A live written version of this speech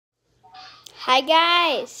Hi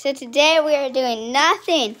guys, so today we are doing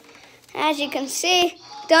nothing. As you can see,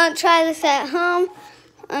 don't try this at home.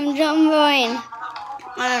 I'm jumboing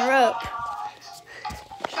on a rope.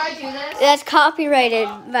 Should I do this? That's copyrighted,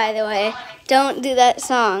 by the way. Don't do that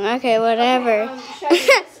song. Okay, whatever.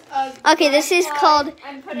 Okay, this is called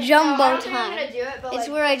Jumbo Time. It's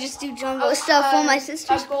where I just do jumbo stuff while my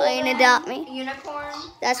sister's playing Adopt Me. Unicorn.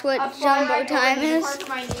 That's what Jumbo Time is.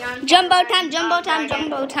 Jumbo Time, Jumbo Time,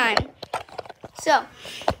 Jumbo Time. So,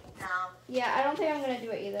 yeah, I don't think I'm gonna do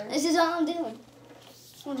it either. this is all I'm doing.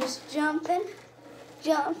 I'm just jumping.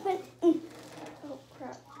 Oh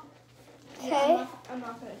crap. Okay. Yeah, I'm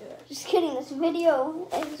not gonna do it. Just kidding. This video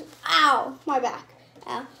is ow, my back.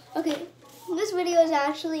 Ow. Okay. This video is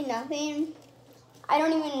actually nothing. I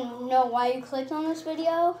don't even know why you clicked on this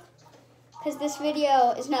video, because this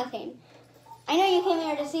video is nothing. I know you came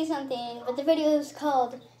here to see something, but the video is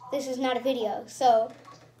called "This Is Not a Video." So,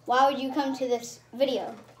 why would you come to this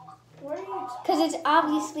video? What are you? Because it's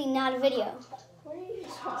obviously not a video. What are you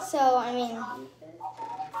talking? So, I mean,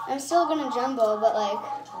 I'm still gonna jumbo, but like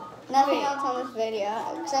nothing else on this video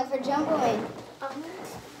except for jumboing.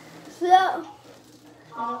 So,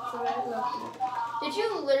 Did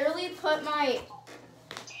you literally put my?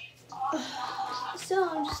 So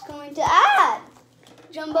I'm just going to add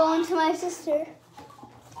jumbo into my sister.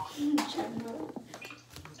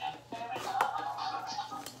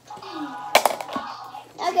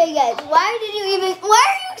 Okay, guys, why are you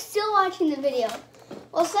still watching the video?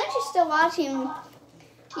 Well, since you're still watching,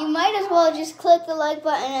 you might as well just click the like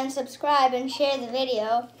button and subscribe and share the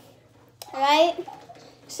video, right?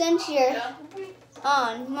 Since you're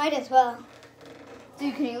on, might as well.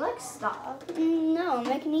 Dude, can you like stop? No, I'm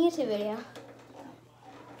making a YouTube video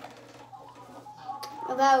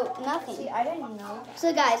about nothing. See, I didn't know.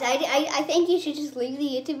 So guys, I think you should just leave the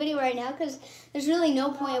YouTube video right now because there's really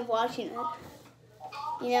no point of watching it.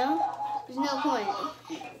 You know? There's no point.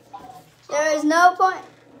 There is no point.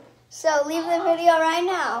 So leave the video right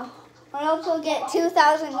now or else you'll get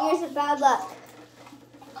 2,000 years of bad luck.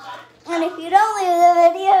 And if you don't leave the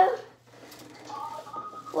video,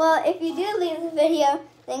 well, if you do leave the video,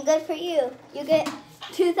 then good for you. You get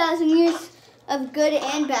 2,000 years of good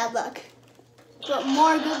and bad luck. But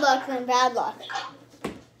more good luck than bad luck.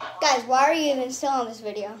 Guys, why are you even still on this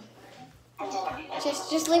video?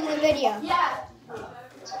 Just leave the video. Yeah.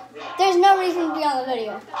 There's no reason to be on the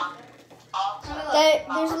video.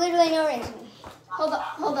 There's literally no reason. Hold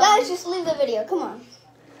on. Guys, just leave the video. Come on.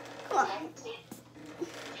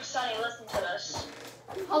 Sonny, listen to this.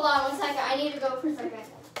 Hold on 1 second. I need to go for a second.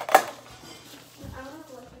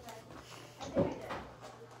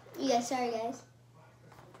 Yeah, sorry guys.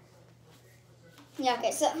 Yeah,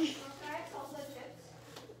 okay, so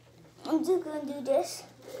I'm just gonna do this.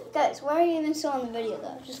 Guys, why are you even still on the video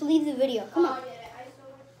though? Just leave the video. Come on.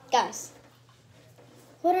 Guys.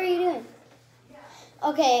 What are you doing?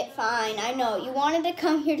 Okay, fine, I know. You wanted to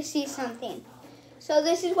come here to see something. So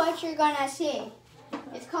this is what you're gonna see.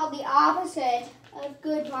 It's called the opposite of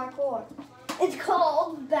good parkour. It's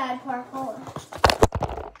called bad parkour.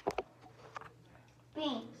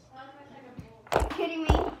 Beans. Are you kidding me?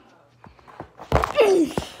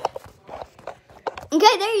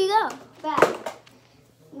 Okay, there you go. Back.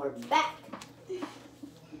 We're back.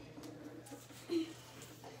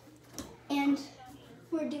 And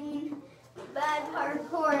we're doing bad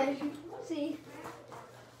parkour, as you can see.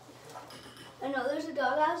 I know there's a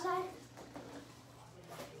dog outside.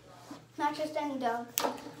 Not just any dog.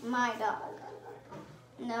 My dog.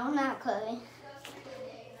 No, not Chloe.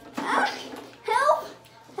 Ah, help!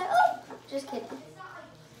 Help! Just kidding.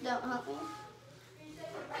 Don't help me.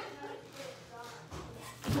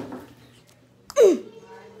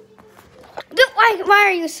 Why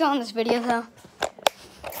are you still on this video though?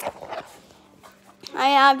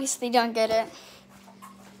 I obviously don't get it.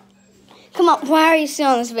 Come on, why are you still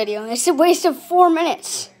on this video? It's a waste of 4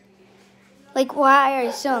 minutes. Like, why are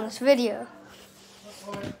you still on this video?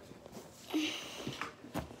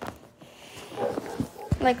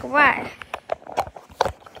 Like, why?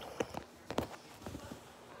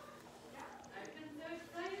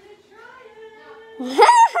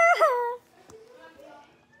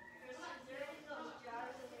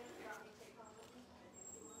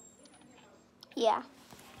 Yeah.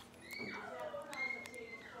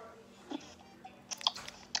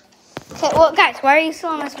 Okay, well, guys, why are you still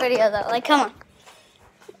on this video, though? Like, come on.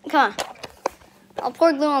 Come on. I'll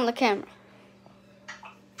pour glue on the camera.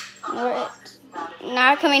 It's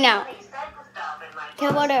not coming out. Okay,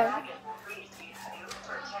 whatever.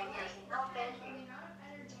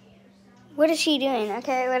 What is she doing?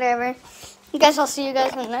 Okay, whatever. I guess I'll see you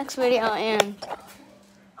guys in the next video, and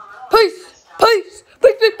peace! Peace!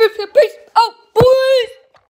 Peace.